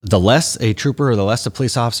The less a trooper or the less a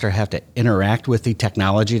police officer have to interact with the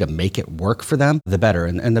technology to make it work for them, the better,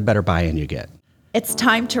 and the better buy-in you get. It's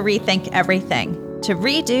time to rethink everything, to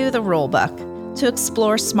redo the rulebook, to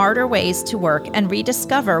explore smarter ways to work and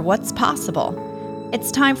rediscover what's possible.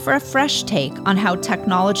 It's time for a fresh take on how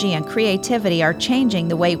technology and creativity are changing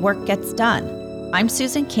the way work gets done. I'm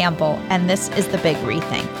Susan Campbell, and this is the Big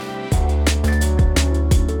REthink.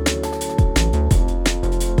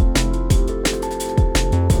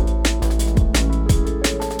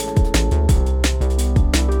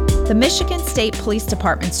 The Michigan State Police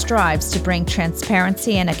Department strives to bring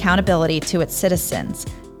transparency and accountability to its citizens,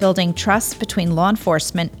 building trust between law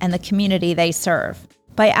enforcement and the community they serve.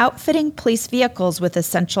 By outfitting police vehicles with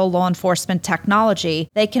essential law enforcement technology,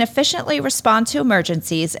 they can efficiently respond to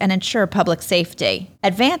emergencies and ensure public safety.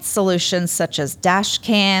 Advanced solutions such as dash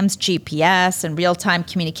cams, GPS, and real-time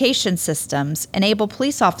communication systems enable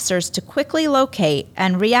police officers to quickly locate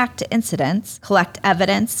and react to incidents, collect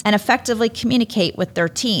evidence, and effectively communicate with their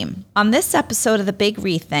team. On this episode of the Big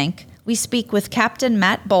REthink, we speak with Captain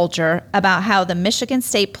Matt Bolger about how the Michigan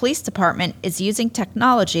State Police Department is using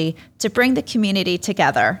technology to bring the community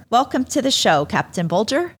together. Welcome to the show, Captain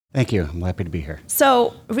Bolger. Thank you. I'm happy to be here.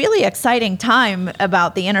 So, really exciting time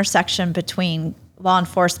about the intersection between law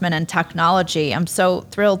enforcement and technology. I'm so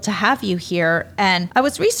thrilled to have you here. And I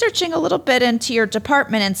was researching a little bit into your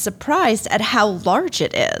department and surprised at how large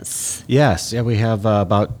it is. Yes. Yeah, we have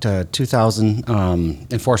about 2,000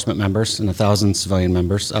 enforcement members and 1,000 civilian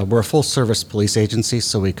members. We're a full-service police agency,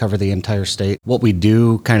 so we cover the entire state. What we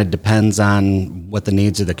do kind of depends on what the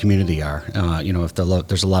needs of the community are. If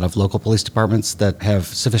there's a lot of local police departments that have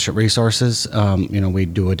sufficient resources, we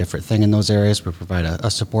do a different thing in those areas. We provide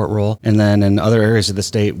a support role. And then in other areas of the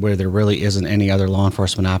state where there really isn't any other law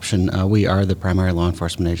enforcement option, we are the primary law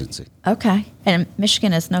enforcement agency. Okay. And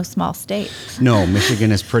Michigan is no small state. No,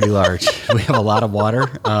 Michigan is pretty large. We have a lot of water.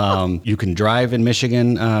 You can drive in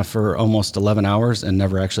Michigan for almost 11 hours and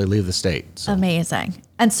never actually leave the state. So. Amazing.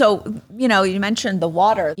 And so, you mentioned the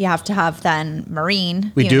water. You have to have then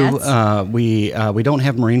marine We units. do. We don't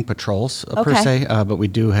have marine patrols per se, but we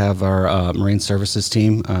do have our marine services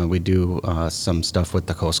team. We do some stuff with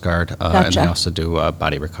the Coast Guard, and they also do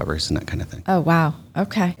body recoveries and that kind of thing. Oh, wow.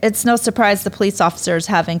 Okay. It's no surprise the police officers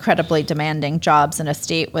have incredibly demanding jobs in a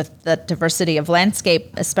state with the diversity of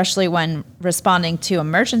landscape, especially when responding to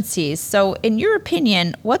emergencies. So in your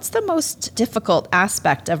opinion, what's the most difficult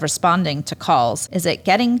aspect of responding to calls? Is it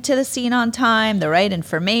getting to the scene on time, the right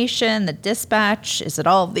information, the dispatch? Is it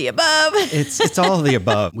all of the above? It's all of the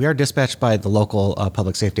above. We are dispatched by the local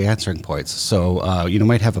public safety answering points. So you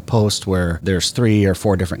might have a post where there's 3 or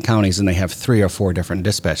 4 different counties and they have 3 or 4 different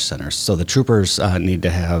dispatch centers. So the troopers need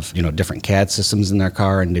to have different CAD systems in their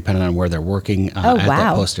car, and depending on where they're working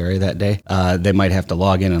that post area that day, they might have to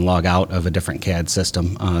log in and log out of a different CAD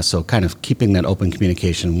system. So kind of keeping that open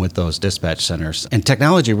communication with those dispatch centers. And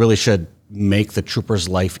technology really should make the trooper's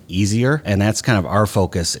life easier, and that's kind of our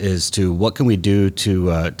focus, is to what can we do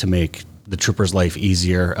to make the trooper's life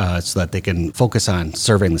easier so that they can focus on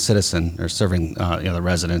serving the citizen or serving the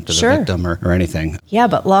resident or the victim or anything. Yeah,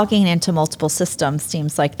 but logging into multiple systems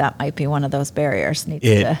seems like that might be one of those barriers.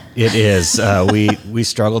 It is. We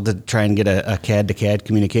struggled to try and get a CAD to CAD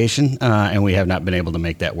communication, and we have not been able to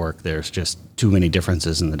make that work. There's just too many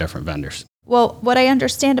differences in the different vendors. Well, what I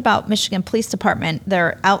understand about Michigan Police Department,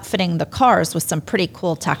 they're outfitting the cars with some pretty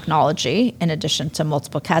cool technology in addition to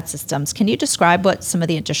multiple CAD systems. Can you describe what some of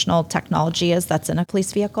the additional technology is that's in a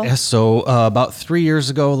police vehicle? Yeah, so about a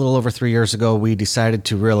little over 3 years ago, we decided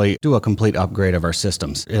to really do a complete upgrade of our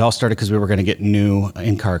systems. It all started because we were going to get new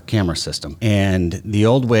in-car camera system. And the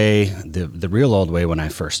old way, the real old way when I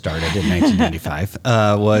first started in 1995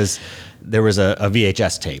 was there was a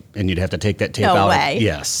VHS tape, and you'd have to take that tape out. No way.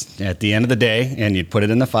 Yes, at the end of the day, and you'd put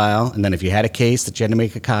it in the file, and then if you had a case that you had to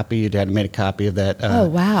make a copy, you'd have to make a copy of that. Oh,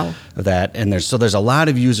 wow. Of that, and there's a lot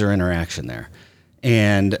of user interaction there.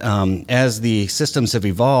 And as the systems have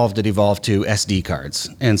evolved, it evolved to SD cards.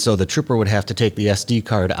 And so the trooper would have to take the SD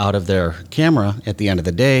card out of their camera at the end of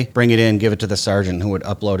the day, bring it in, give it to the sergeant who would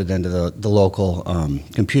upload it into the local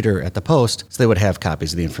computer at the post, so they would have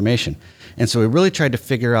copies of the information. And so we really tried to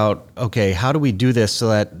figure out, okay, how do we do this so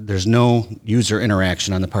that there's no user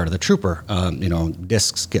interaction on the part of the trooper?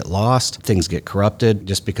 Discs get lost, things get corrupted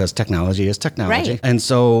just because technology is technology. Right. And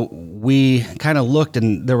so we kind of looked,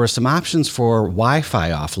 and there were some options for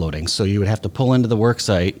Wi-Fi offloading. So you would have to pull into the work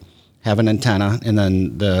site, have an antenna, and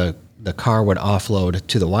then the car would offload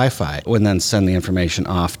to the Wi-Fi and then send the information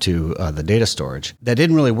off to the data storage. That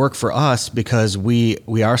didn't really work for us because we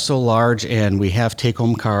are so large and we have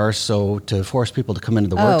take-home cars. So to force people to come into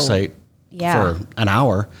the work site Yeah. for an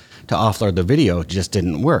hour to offload the video. It just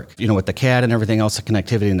didn't work. With the CAD and everything else, the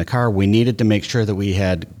connectivity in the car, we needed to make sure that we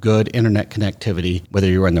had good internet connectivity. Whether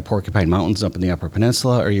you were in the Porcupine Mountains up in the Upper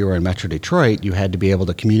Peninsula or you were in Metro Detroit, you had to be able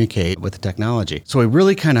to communicate with the technology. So we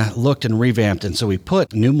really kind of looked and revamped, and so we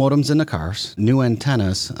put new modems in the cars, new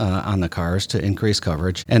antennas on the cars to increase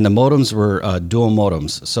coverage, and the modems were dual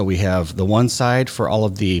modems. So we have the one side for all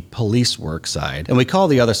of the police work side, and we call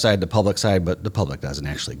the other side the public side, but the public doesn't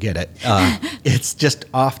actually get it. It's just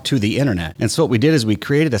off to the internet. And so what we did is we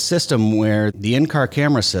created a system where the in-car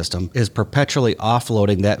camera system is perpetually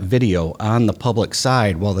offloading that video on the public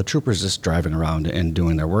side while the troopers just driving around and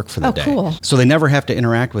doing their work for the day. Cool. So they never have to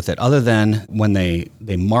interact with it other than when they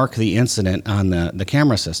mark the incident on the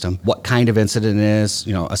camera system, what kind of incident it is,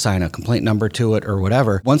 assign a complaint number to it or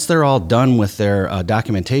whatever. Once they're all done with their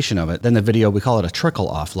documentation of it, then the video, we call it a trickle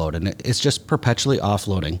offload, and it's just perpetually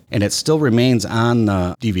offloading. And it still remains on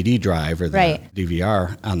the DVD drive or the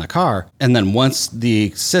DVR on the car. And then once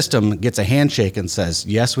the system gets a handshake and says,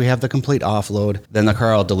 yes, we have the complete offload, then the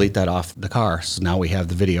car will delete that off the car. So now we have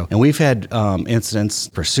the video. And we've had incidents,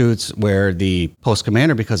 pursuits where the post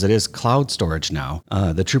commander, because it is cloud storage now,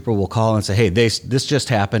 the trooper will call and say, hey, this just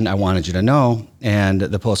happened. I wanted you to know. And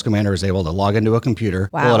the post commander is able to log into a computer,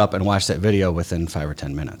 pull it up, and watch that video within 5 or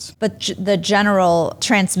 10 minutes. But the general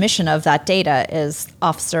transmission of that data is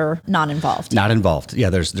officer non-involved. Not involved. Yeah,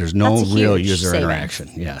 there's no real user savings. Interaction.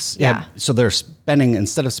 Yes. Yeah. So they're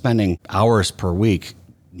instead of spending hours per week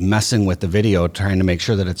messing with the video, trying to make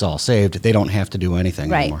sure that it's all saved, they don't have to do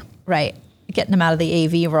anything anymore. Right. Getting them out of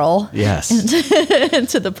the AV role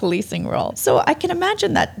into the policing role. So I can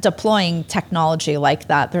imagine that deploying technology like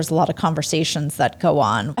that, there's a lot of conversations that go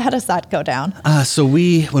on. How does that go down? So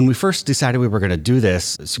when we first decided we were going to do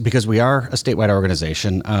this, because we are a statewide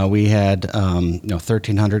organization, we had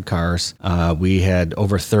 1,300 cars. We had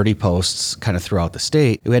over 30 posts kind of throughout the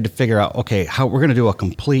state. We had to figure out, okay, how we're going to do a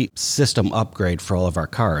complete system upgrade for all of our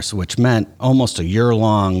cars, which meant almost a year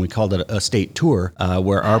long. We called it a state tour,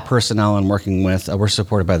 where our personnel and working with, we're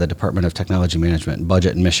supported by the Department of Technology Management and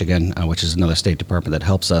Budget in Michigan, which is another state department that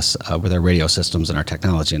helps us with our radio systems and our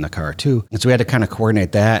technology in the car too. And so we had to kind of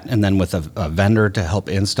coordinate that, and then with a vendor to help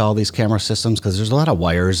install these camera systems, because there's a lot of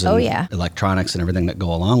wires and electronics and everything that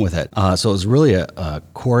go along with it. So it was really a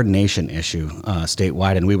coordination issue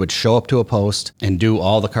statewide, and we would show up to a post and do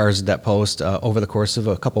all the cars at that post over the course of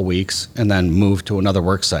a couple weeks, and then move to another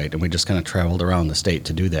work site, and we just kind of traveled around the state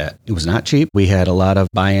to do that. It was not cheap. We had a lot of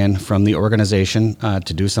buy-in from the organization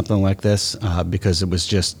to do something like this because it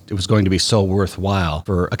was going to be so worthwhile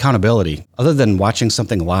for accountability. Other than watching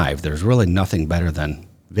something live, there's really nothing better than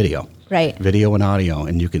video. Right. Video and audio,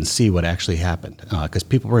 and you can see what actually happened because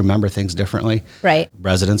people remember things differently. Right.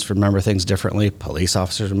 Residents remember things differently. Police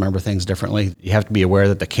officers remember things differently. You have to be aware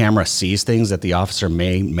that the camera sees things that the officer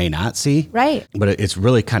may not see. Right. But it's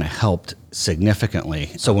really kind of helped significantly.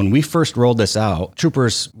 So when we first rolled this out,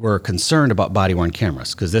 troopers were concerned about body-worn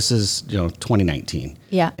cameras because this is 2019.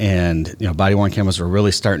 Yeah. And body-worn cameras were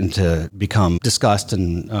really starting to become discussed,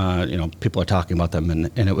 and people are talking about them,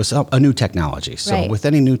 and it was a new technology. So with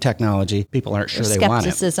any new technology, people aren't sure they want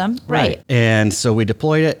it. Skepticism. Right. And so we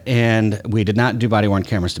deployed it, and we did not do body-worn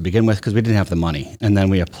cameras to begin with because we didn't have the money. And then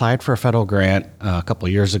we applied for a federal grant a couple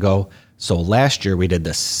of years ago. So last year we did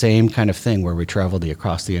the same kind of thing where we traveled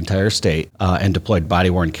across the entire state and deployed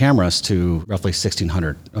body-worn cameras to roughly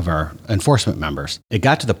 1,600 of our enforcement members. It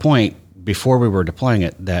got to the point before we were deploying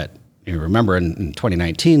it that, remember in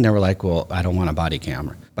 2019, they were like, well, I don't want a body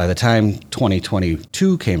camera. By the time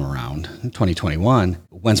 2022 came around, 2021,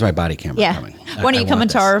 when's my body camera coming? When are you coming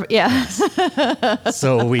to our,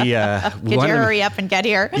 So we... Could you hurry up and get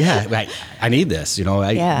here? Yeah, I need this.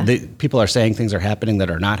 People are saying things are happening that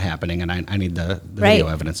are not happening, and I need the video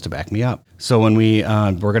evidence to back me up. So when we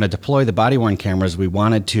were going to deploy the body-worn cameras, we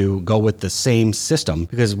wanted to go with the same system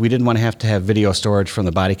because we didn't want to have video storage from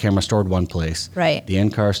the body camera stored one place, the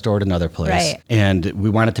in-car stored another place, and we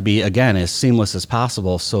want it to be, again, as seamless as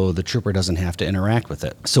possible so the trooper doesn't have to interact with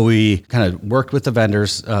it. So we kind of worked with the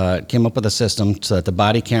vendors, came up with a system so that the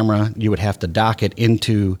body camera, you would have to dock it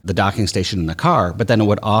into the docking station in the car, but then it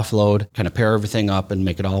would offload, kind of pair everything up and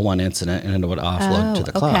make it all one incident, and it would offload to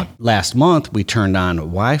the cloud. Last month, we turned on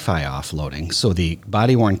Wi-Fi offloading. So the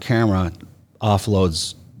body-worn camera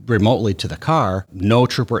offloads remotely to the car, no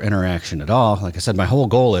trooper interaction at all. Like I said, my whole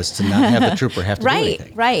goal is to not have the trooper have to do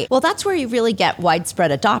anything. Right. Well, that's where you really get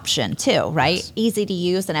widespread adoption too, right? Yes. Easy to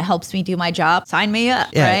use, and it helps me do my job. Sign me up,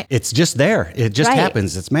 yeah, right? It's just there. It just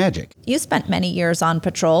happens. It's magic. You spent many years on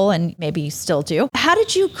patrol, and maybe you still do. How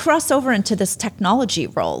did you cross over into this technology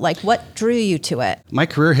role? Like, what drew you to it? My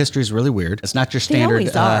career history is really weird. It's not your standard. They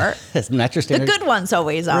always are. It's not your standard. The good ones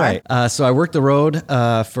always are. Right. So I worked the road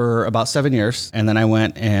for about 7 years, and then I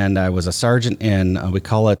went and I was a sergeant in, we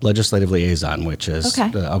call it legislative liaison, which is,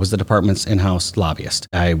 I was the department's in-house lobbyist.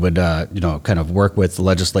 I would, kind of work with the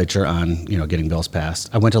legislature on, getting bills passed.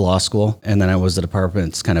 I went to law school, and then I was the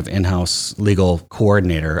department's kind of in-house legal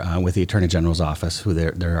coordinator with the Attorney General's office, who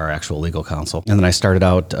they're our actual legal counsel. And then I started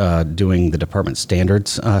out doing the department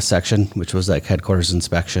standards section, which was like headquarters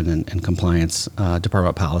inspection and compliance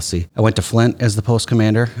department policy. I went to Flint as the post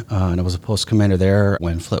commander, and I was a post commander there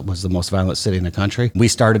when Flint was the most violent city in the country. We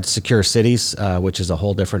started Secure Cities, which is a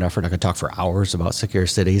whole different effort. I could talk for hours about Secure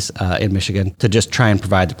Cities in Michigan, to just try and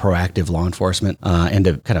provide the proactive law enforcement and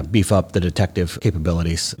to kind of beef up the detective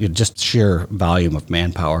capabilities, just sheer volume of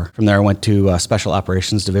manpower. From there, I went to Special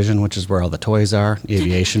Operations Division, which is where all the toys are,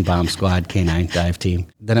 Aviation, Bomb Squad, K-9 Dive Team.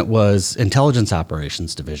 Then it was Intelligence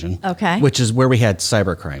Operations Division, which is where we had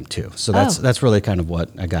cybercrime too. So that's really kind of what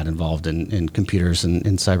I got involved in computers and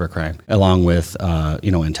in cybercrime, along with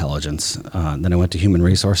intelligence. Then I went to Human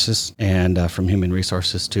Resources, and from Human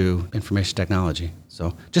Resources to Information Technology.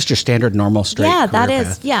 So just your standard, normal, straight career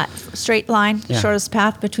path. Straight line, shortest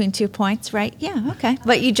path between 2 points, right? Yeah, okay.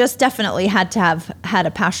 But you just definitely had to have had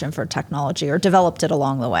a passion for technology, or developed it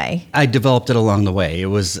along the way. I developed it along the way. It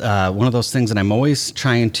was one of those things, and I'm always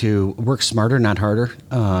trying to work smarter, not harder.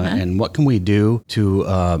 And what can we do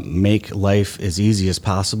to make life as easy as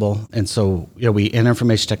possible? And so, we in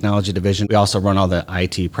Information Technology Division, we also run all the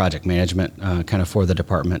IT project management kind of for the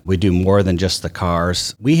department. We do more than just the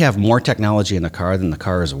cars. We have more technology in the car than the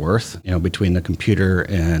car is worth, between the computer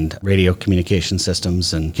and radio communication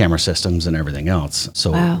systems and camera systems and everything else.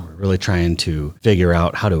 So we're really trying to figure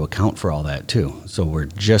out how to account for all that too. So we're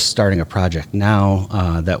just starting a project now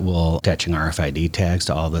that will attaching RFID tags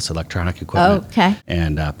to all this electronic equipment.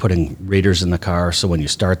 And putting readers in the car, so when you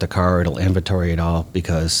start the car, it'll inventory it all,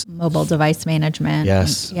 because mobile device management.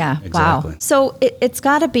 Yes. Yeah. Exactly. Wow. So it's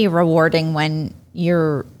got to be rewarding when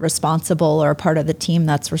you're responsible, or part of the team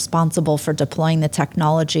that's responsible for deploying the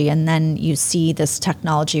technology, and then you see this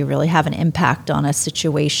technology really have an impact on a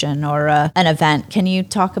situation or an event. Can you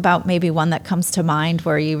talk about maybe one that comes to mind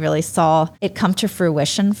where you really saw it come to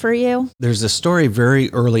fruition for you? There's a story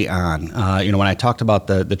very early on. When I talked about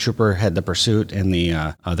the trooper had the pursuit and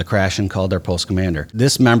the crash and called their post commander.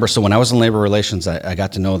 This member, so when I was in labor relations, I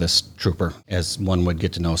got to know this trooper as one would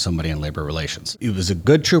get to know somebody in labor relations. He was a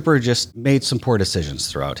good trooper, just made some poor decisions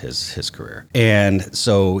throughout his career. And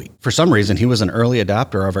so for some reason, he was an early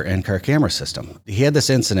adopter of our in-car camera system. He had this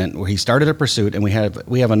incident where he started a pursuit, and we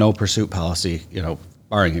have a no pursuit policy,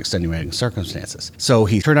 barring extenuating circumstances. So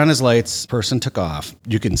he turned on his lights, person took off.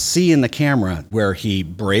 You can see in the camera where he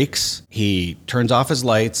brakes, he turns off his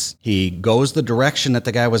lights, he goes the direction that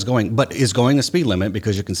the guy was going, but is going the speed limit,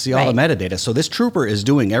 because you can see all the metadata. So this trooper is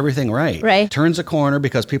doing everything right. Turns a corner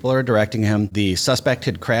because people are directing him. The suspect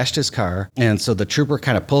had crashed his car, and so the trooper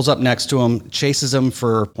kind of pulls up next to him, chases him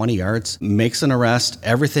for 20 yards, makes an arrest.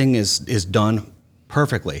 Everything is done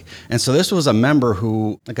perfectly. And so this was a member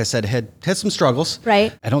who, like I said, had some struggles.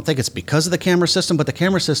 Right. I don't think it's because of the camera system, but the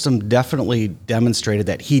camera system definitely demonstrated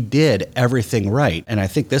that he did everything right. And I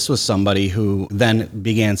think this was somebody who then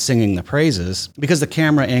began singing the praises, because the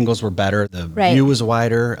camera angles were better, the view was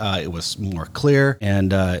wider, it was more clear,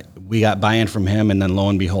 and we got buy-in from him, and then lo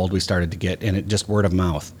and behold, we started to get, and it just word of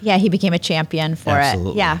mouth. Yeah, he became a champion for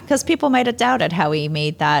Absolutely. it. Yeah, because people might have doubted how he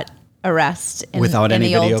made that arrest in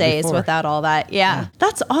the old days before. Without all that. Yeah.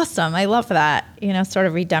 That's awesome. I love that, sort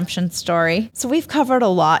of redemption story. So we've covered a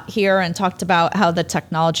lot here and talked about how the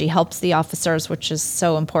technology helps the officers, which is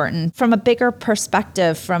so important. From a bigger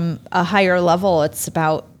perspective, from a higher level, it's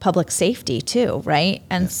about public safety too, right?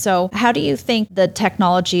 And so how do you think the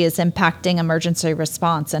technology is impacting emergency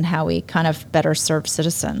response and how we kind of better serve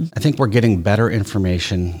citizens? I think we're getting better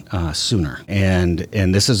information sooner. And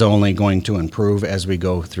this is only going to improve as we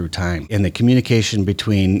go through time. In the communication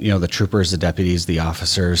between, the troopers, the deputies, the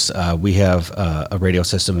officers, we have a radio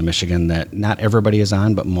system in Michigan that not everybody is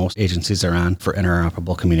on, but most agencies are on for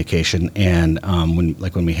interoperable communication. And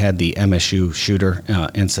when we had the MSU shooter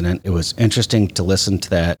incident, it was interesting to listen to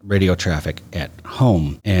that radio traffic at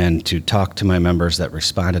home and to talk to my members that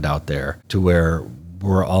responded out there, to where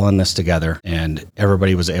we're all in this together, and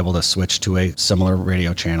everybody was able to switch to a similar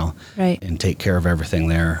radio channel and take care of everything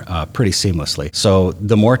there pretty seamlessly. So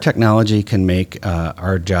the more technology can make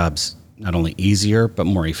our jobs not only easier, but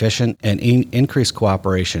more efficient, and increase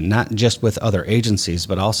cooperation, not just with other agencies,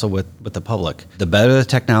 but also with the public. The better the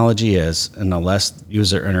technology is, and the less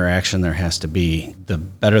user interaction there has to be, the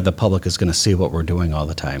better the public is going to see what we're doing all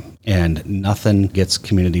the time. And nothing gets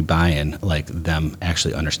community buy-in like them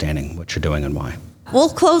actually understanding what you're doing and why. We'll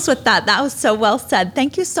close with that. That was so well said.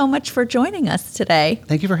 Thank you so much for joining us today.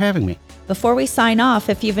 Thank you for having me. Before we sign off,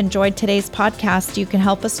 if you've enjoyed today's podcast, you can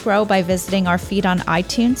help us grow by visiting our feed on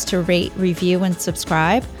iTunes to rate, review, and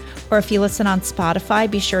subscribe. Or if you listen on Spotify,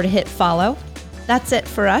 be sure to hit follow. That's it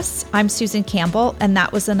for us. I'm Susan Campbell, and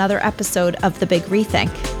that was another episode of The Big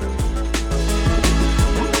REthink.